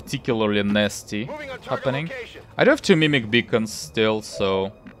particularly nasty happening. I do have 2 mimic beacons still,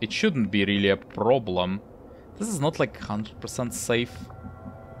 so it shouldn't be really a problem. This is not like 100% safe.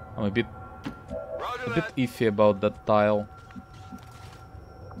 I'm a bit iffy about that tile.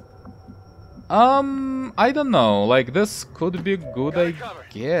 I don't know, like this could be good, I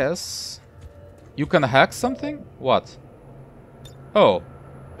guess. You can hack something? What? Oh.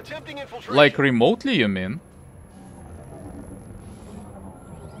 Like remotely, you mean?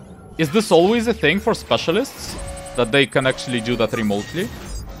 Is this always a thing for specialists? That they can actually do that remotely?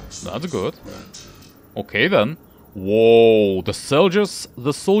 That's good. Okay then. Whoa, the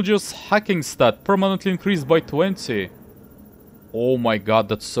soldiers hacking stat permanently increased by 20. Oh my god,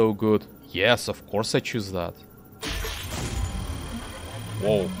 that's so good. Yes, of course I choose that.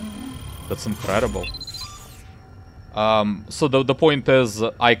 Whoa. That's incredible. So the point is,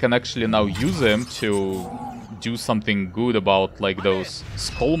 I can actually now use him to do something good about like those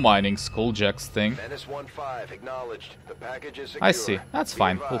skull mining, skulljacks thing. I see. That's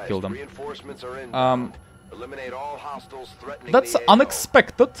fine. We'll kill them. That's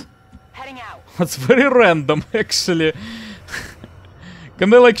unexpected. That's very random, actually. Can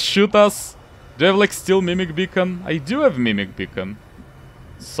they like shoot us? Do I have like still mimic beacon? I do have mimic beacon.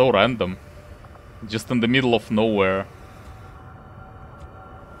 So random. Just in the middle of nowhere.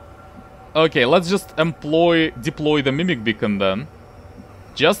 Okay, let's just deploy the mimic beacon then.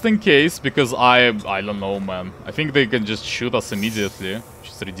 Just in case, because I don't know, man. I think they can just shoot us immediately, which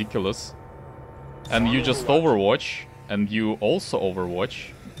is ridiculous. And you just overwatch, and you also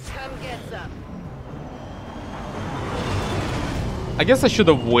overwatch. Come get some. I guess I should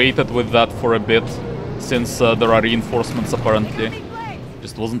have waited with that for a bit, since there are reinforcements apparently.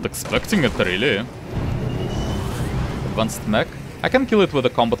 Just wasn't expecting it, really. Advanced mech. I can kill it with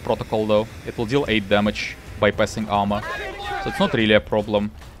a combat protocol, though. It will deal 8 damage, bypassing armor. So it's not really a problem.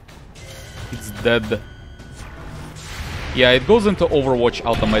 It's dead. Yeah, it goes into Overwatch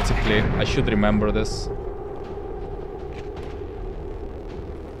automatically. I should remember this.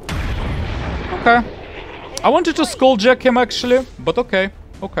 Okay. I wanted to skulljack him actually, but okay.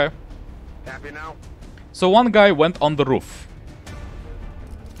 Okay. Happy now? So one guy went on the roof.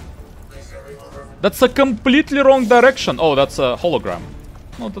 That's a completely wrong direction. Oh, that's a hologram.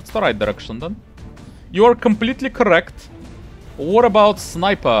 No, that's the right direction then. You are completely correct. What about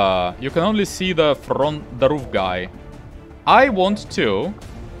sniper? You can only see the roof guy. I want to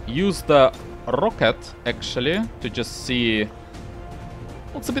use the rocket actually to just see.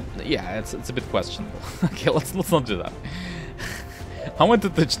 Well, it's a bit, yeah, it's a bit questionable. Okay, let's not do that. I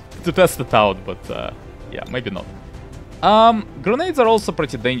wanted to test it out, but yeah, maybe not. Grenades are also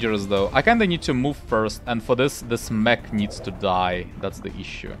pretty dangerous though. I kinda need to move first, and for this mech needs to die. That's the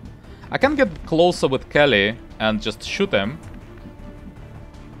issue. I can get closer with Kelly and just shoot him.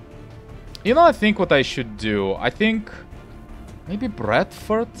 You know, I think what I should do, I think maybe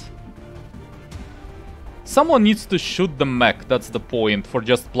Bradford? Someone needs to shoot the mech, that's the point, for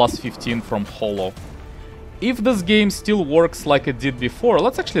just plus 15 from holo. If this game still works like it did before,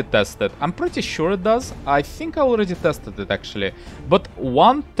 let's actually test it. I'm pretty sure it does. I think I already tested it actually. But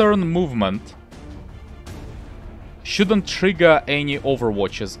one turn movement shouldn't trigger any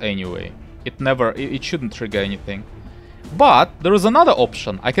overwatches anyway. It shouldn't trigger anything. But there is another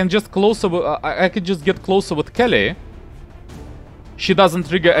option. I can just I could just get closer with Kelly. She doesn't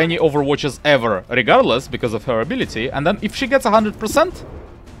trigger any overwatches ever, regardless, because of her ability. And then if she gets 100%,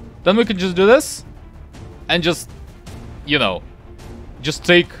 then we can just do this. And just, you know, just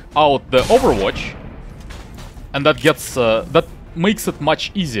take out the overwatch. And that gets, that makes it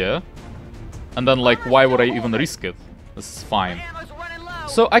much easier. And then, like, why would I even risk it? This is fine.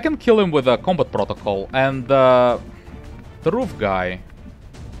 So I can kill him with a combat protocol. And the roof guy,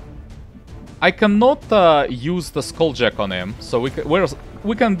 I cannot use the skulljack on him, so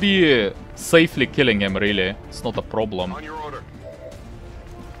we can be safely killing him, really. It's not a problem. On your order.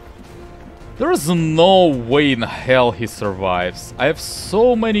 There is no way in hell he survives. I have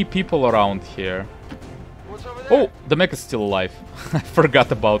so many people around here. What's over there? Oh, the mech is still alive. I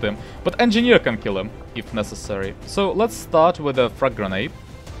forgot about him. But engineer can kill him, if necessary. So let's start with a frag grenade.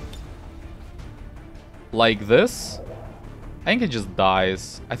 Like this. I think he just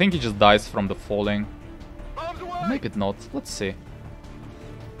dies. I think he just dies from the falling. Maybe not. Let's see.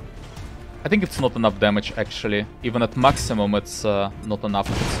 I think it's not enough damage, actually. Even at maximum, it's not enough.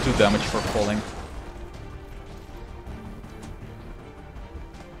 It's 2 damage for falling.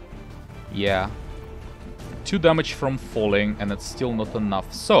 Yeah. 2 damage from falling, and it's still not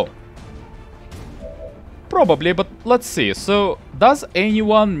enough. So, probably, but let's see. So, does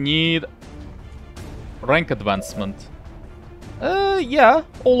anyone need rank advancement? Yeah,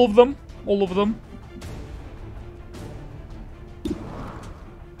 all of them. All of them.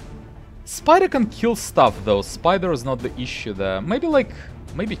 Spider can kill stuff, though. Spider is not the issue there. Maybe, like,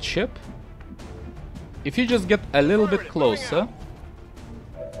 maybe Chip? If you just get a little bit closer.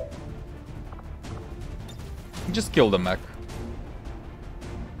 Just kill the mech.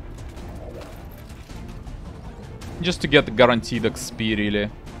 Just to get guaranteed XP, really.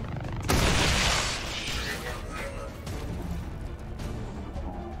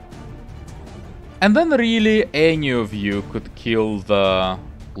 And then really any of you could kill the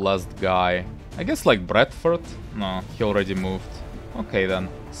last guy. I guess like Bradford? No, he already moved. Okay then.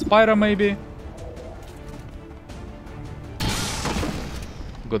 Spyro maybe?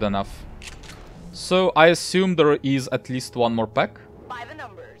 Good enough. So I assume there is at least one more pack? By the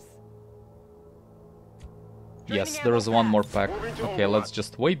numbers. Yes, there is one more pack. Okay, let's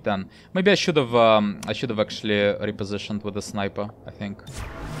just wait then. Maybe I should have actually repositioned with the sniper, I think.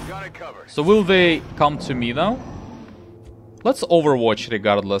 Got it covered. So will they come to me now? Let's overwatch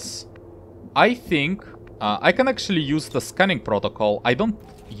regardless. I think I can actually use the scanning protocol. I don't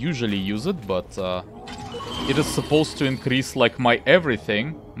usually use it, but it is supposed to increase like my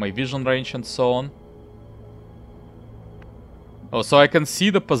everything, my vision range and so on. Oh, so I can see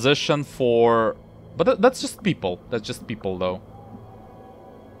the position for... But that's just people. That's just people though.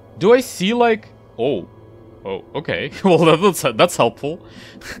 Do I see like... Oh, okay. Well, that's helpful.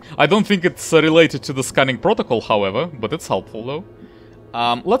 I don't think it's related to the scanning protocol, however, but it's helpful, though.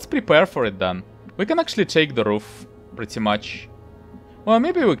 Let's prepare for it, then. We can actually take the roof, pretty much. Well,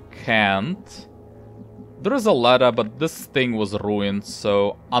 maybe we can't. There is a ladder, but this thing was ruined,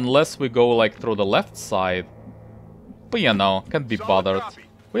 so unless we go, like, through the left side... But, you know, can't be bothered.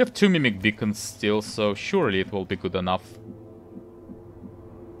 We have 2 mimic beacons still, so surely it will be good enough.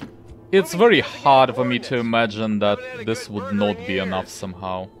 It's very hard for me to imagine that this would not be enough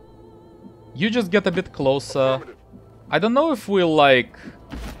somehow. You just get a bit closer. I don't know if we'll, like,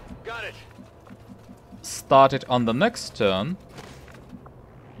 Got it. start it on the next turn.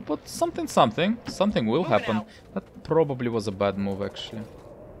 But something will happen. That probably was a bad move, actually.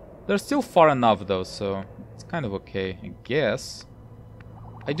 They're still far enough, though, so it's kind of okay, I guess.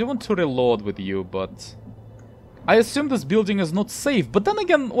 I do want to reload with you, but I assume this building is not safe. But then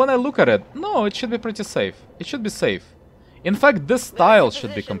again, when I look at it, no, it should be pretty safe. It should be safe. In fact, this tile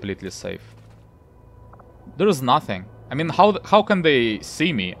should be completely safe. There is nothing. I mean, how can they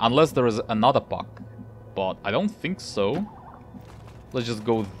see me unless there is another puck? But I don't think so. Let's just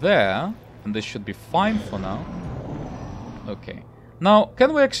go there, and this should be fine for now. Okay. Now,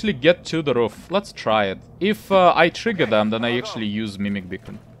 can we actually get to the roof? Let's try it. If I trigger them, then I actually use Mimic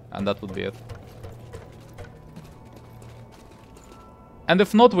Beacon. And that would be it. And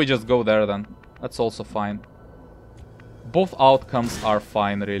if not, we just go there then. That's also fine. Both outcomes are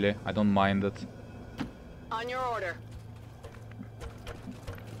fine, really. I don't mind it. On your order.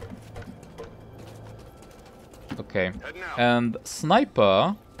 Okay. And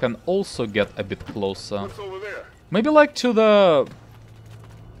Sniper can also get a bit closer. What's over there? Maybe like to the...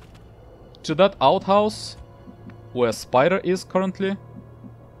 to that outhouse where Spider is currently.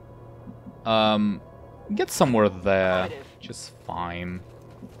 Get somewhere there, which is fine.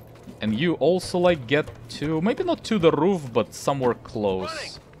 And you also like get to, maybe not to the roof, but somewhere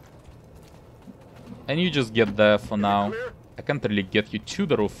close. And you just get there for now. I can't really get you to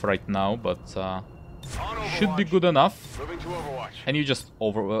the roof right now, but should be good enough. And you just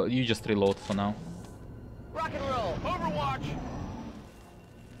reload for now. Rock and roll. Overwatch.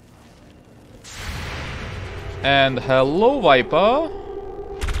 And hello, Viper.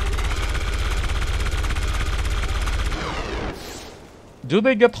 Do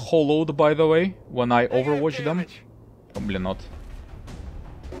they get hollowed, by the way, when I overwatch them? Probably not.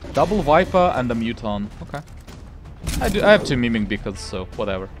 Double Viper and a Muton. Okay. I have two Mimic Beacons, so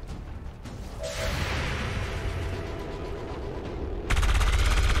whatever.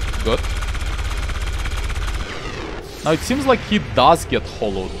 Good. Now it seems like he does get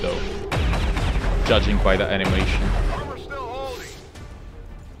hollowed, though, judging by the animation.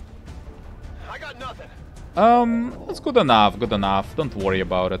 That's good enough, good enough. Don't worry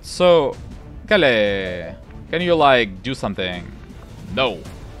about it. So, Kelly, can you, like, do something? No.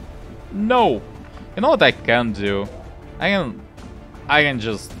 No. You know what I can do? I can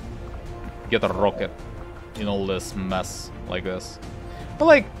just get a rocket in all this mess like this. But,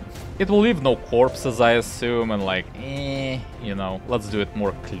 like, it will leave no corpses, I assume, and, like, you know, let's do it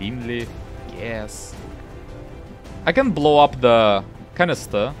more cleanly, yes. I can blow up the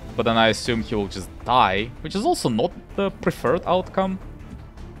canister, but then I assume he will just die, which is also not the preferred outcome.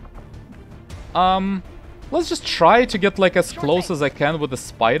 Let's just try to get like as close as I can with the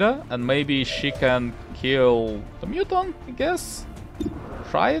spider, and maybe she can kill the mutant, I guess.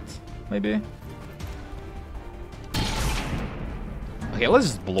 Try it, maybe. Okay, let's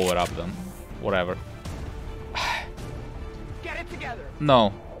just blow it up then. Whatever. Get it together.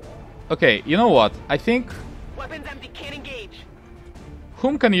 No. Okay, you know what? I think... Weapons empty, can't engage.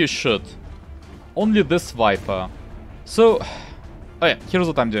 Whom can you shoot? Only this Viper. So... Oh yeah, here's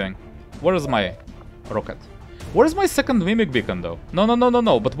what I'm doing. Where is my rocket? Where is my second Mimic Beacon, though?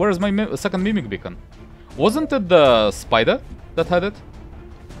 No, but where is my second Mimic Beacon? Wasn't it the spider that had it?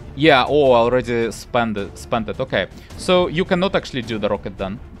 Yeah, oh, I already spent it. Okay, so you cannot actually do the rocket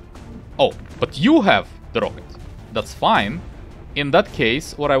then. Oh, but you have the rocket. That's fine. In that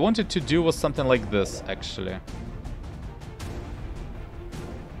case, what I wanted to do was something like this, actually.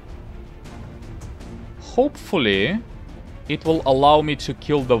 Hopefully, it will allow me to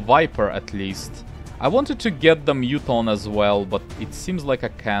kill the Viper at least. I wanted to get the Muton as well, but it seems like I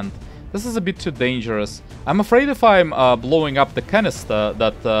can't. This is a bit too dangerous. I'm afraid if I'm blowing up the canister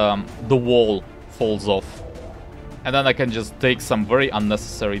that the wall falls off. And then I can just take some very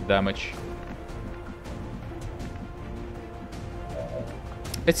unnecessary damage.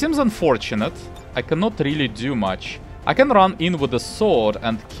 It seems unfortunate. I cannot really do much. I can run in with the sword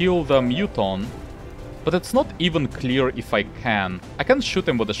and kill the Muton. But it's not even clear if I can. I can shoot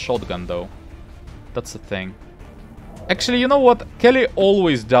him with a shotgun, though. That's the thing. Actually, you know what? Kelly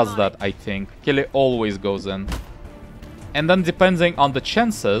always does that, I think. Kelly always goes in. And then depending on the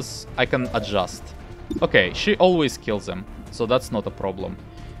chances, I can adjust. Okay, she always kills him. So that's not a problem.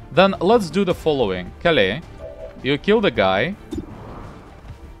 Then let's do the following. Kelly, you kill the guy.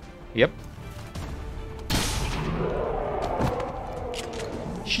 Yep.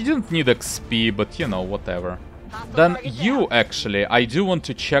 She didn't need XP, but you know, whatever. Then you, actually, I do want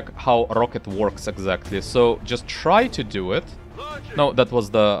to check how rocket works exactly. So just try to do it. No, that was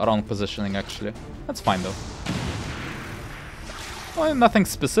the wrong positioning, actually. That's fine, though. Well, nothing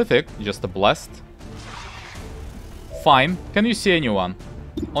specific, just a blast. Fine. Can you see anyone?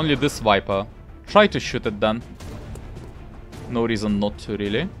 Only this Viper. Try to shoot it then. No reason not to,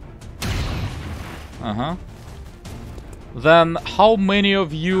 really. Uh-huh. Then, how many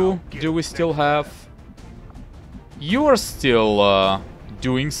of you do we still have? You are still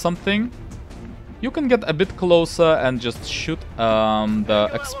doing something. You can get a bit closer and just shoot the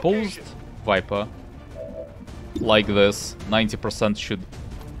exposed Viper. Like this. 90% should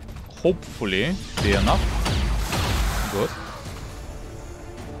hopefully be enough. Good.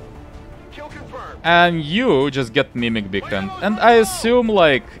 And you just get Mimic Beacon. And I assume,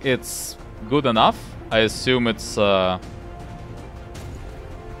 like, it's good enough. I assume it's... you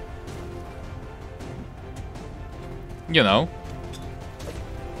know.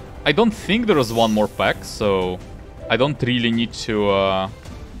 I don't think there is one more pack, so I don't really need to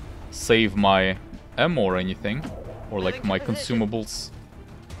save my ammo or anything. Or, like, my consumables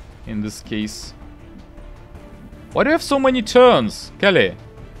in this case. Why do you have so many turns, Kelly?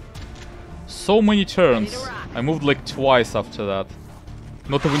 So many turns. I moved like twice after that.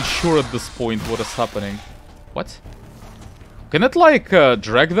 Not even sure at this point what is happening. What? Can it like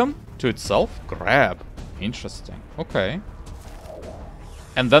drag them to itself? Grab. Interesting. Okay.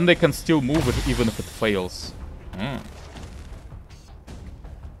 And then they can still move it even if it fails.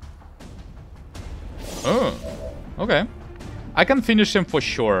 Oh. Okay. I can finish him for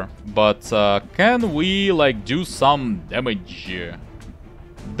sure. But can we like do some damage?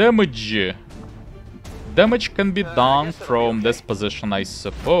 Damage can be done from this position, I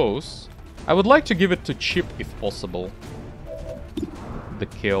suppose. I would like to give it to Chip if possible. The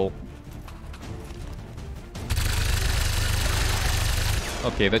kill.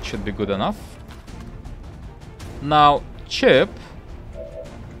 Okay, that should be good enough. Now, Chip,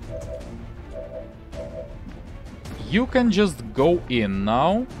 you can just go in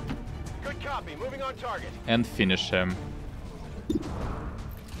now. Good copy. Moving on target. And finish him.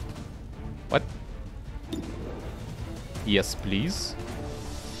 What? Yes, please.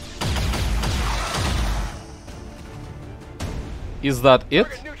 Is that it?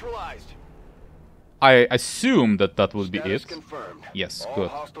 I assume that that will be it. Yes,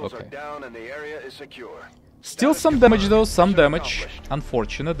 good. Okay. Still some damage though, some damage.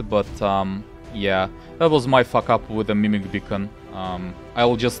 Unfortunate, but yeah, that was my fuck up with the Mimic Beacon.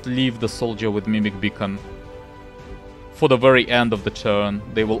 I'll just leave the soldier with Mimic Beacon for the very end of the turn.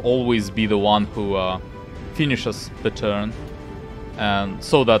 They will always be the one who finishes the turn, and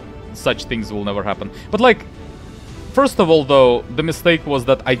so that such things will never happen. But like, first of all though, the mistake was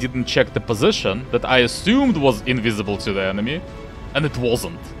that I didn't check the position that I assumed was invisible to the enemy, and it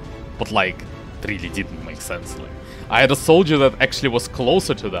wasn't. But like, it really didn't make sense. Like, I had a soldier that actually was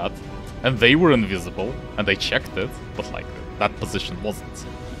closer to that, and they were invisible, and I checked it, but like, that position wasn't.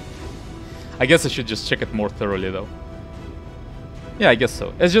 I guess I should just check it more thoroughly though. Yeah, I guess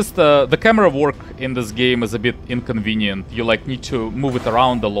so. It's just the camera work in this game is a bit inconvenient. You like need to move it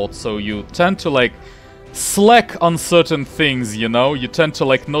around a lot, so you tend to like slack on certain things, you know? You tend to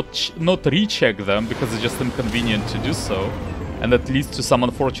like not recheck them because it's just inconvenient to do so, and that leads to some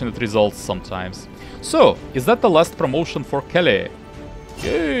unfortunate results sometimes. So, is that the last promotion for Kelly?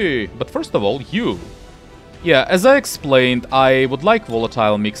 Yay! But first of all, you. Yeah, as I explained, I would like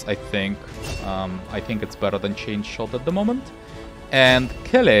Volatile Mix, I think. I think it's better than Chain Shot at the moment. And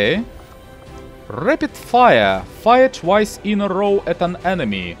Kelly, Rapid Fire. Fire twice in a row at an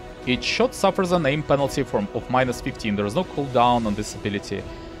enemy. Each shot suffers an aim penalty of -15. There is no cooldown on this ability.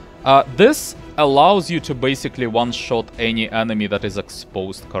 This allows you to basically one-shot any enemy that is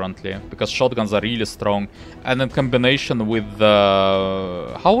exposed currently, because shotguns are really strong. And in combination with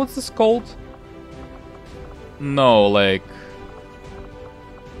the... how was this called? No, like...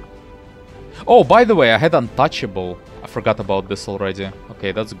 oh, by the way, I had Untouchable. I forgot about this already.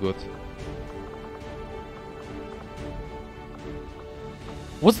 Okay, that's good.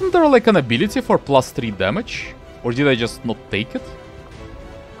 Wasn't there like an ability for +3 damage? Or did I just not take it?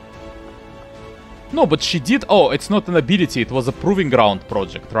 No, but she did... oh, it's not an ability, it was a Proving Ground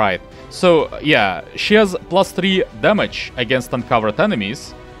project, right. So, yeah, she has +3 damage against uncovered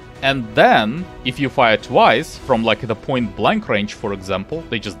enemies. And then, if you fire twice, from like the point blank range, for example,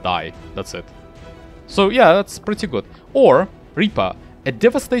 they just die. That's it. So yeah, that's pretty good. Or, Reaper, a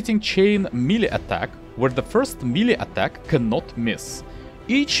devastating chain melee attack, where the first melee attack cannot miss.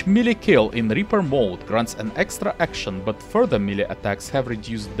 Each melee kill in Reaper mode grants an extra action, but further melee attacks have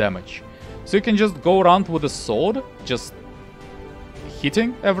reduced damage. So you can just go around with a sword, just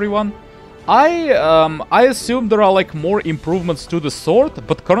hitting everyone. I assume there are like more improvements to the sword,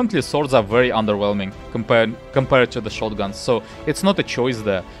 but currently swords are very underwhelming compared to the shotguns, so it's not a choice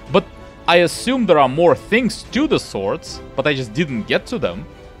there. But I assume there are more things to the swords, but I just didn't get to them.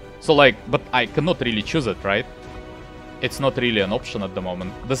 So like, but I cannot really choose it, right? It's not really an option at the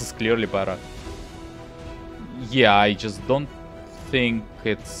moment. This is clearly better. Yeah, I just don't think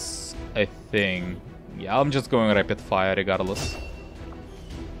it's a thing. Yeah, I'm just going rapid fire regardless.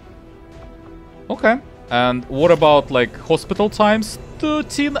 Okay. And what about like hospital times?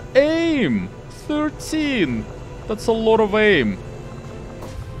 13 aim! 13! That's a lot of aim.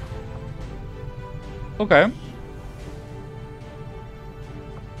 Okay.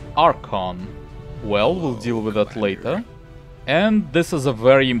 Archon. Well, we'll deal with that later. And this is a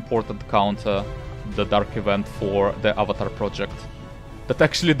very important counter, the dark event for the Avatar project. That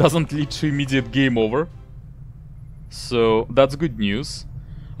actually doesn't lead to immediate game over. So that's good news.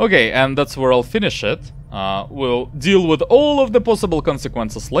 Okay, and that's where I'll finish it. We'll deal with all of the possible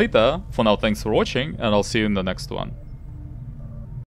consequences later. For now, thanks for watching, and I'll see you in the next one.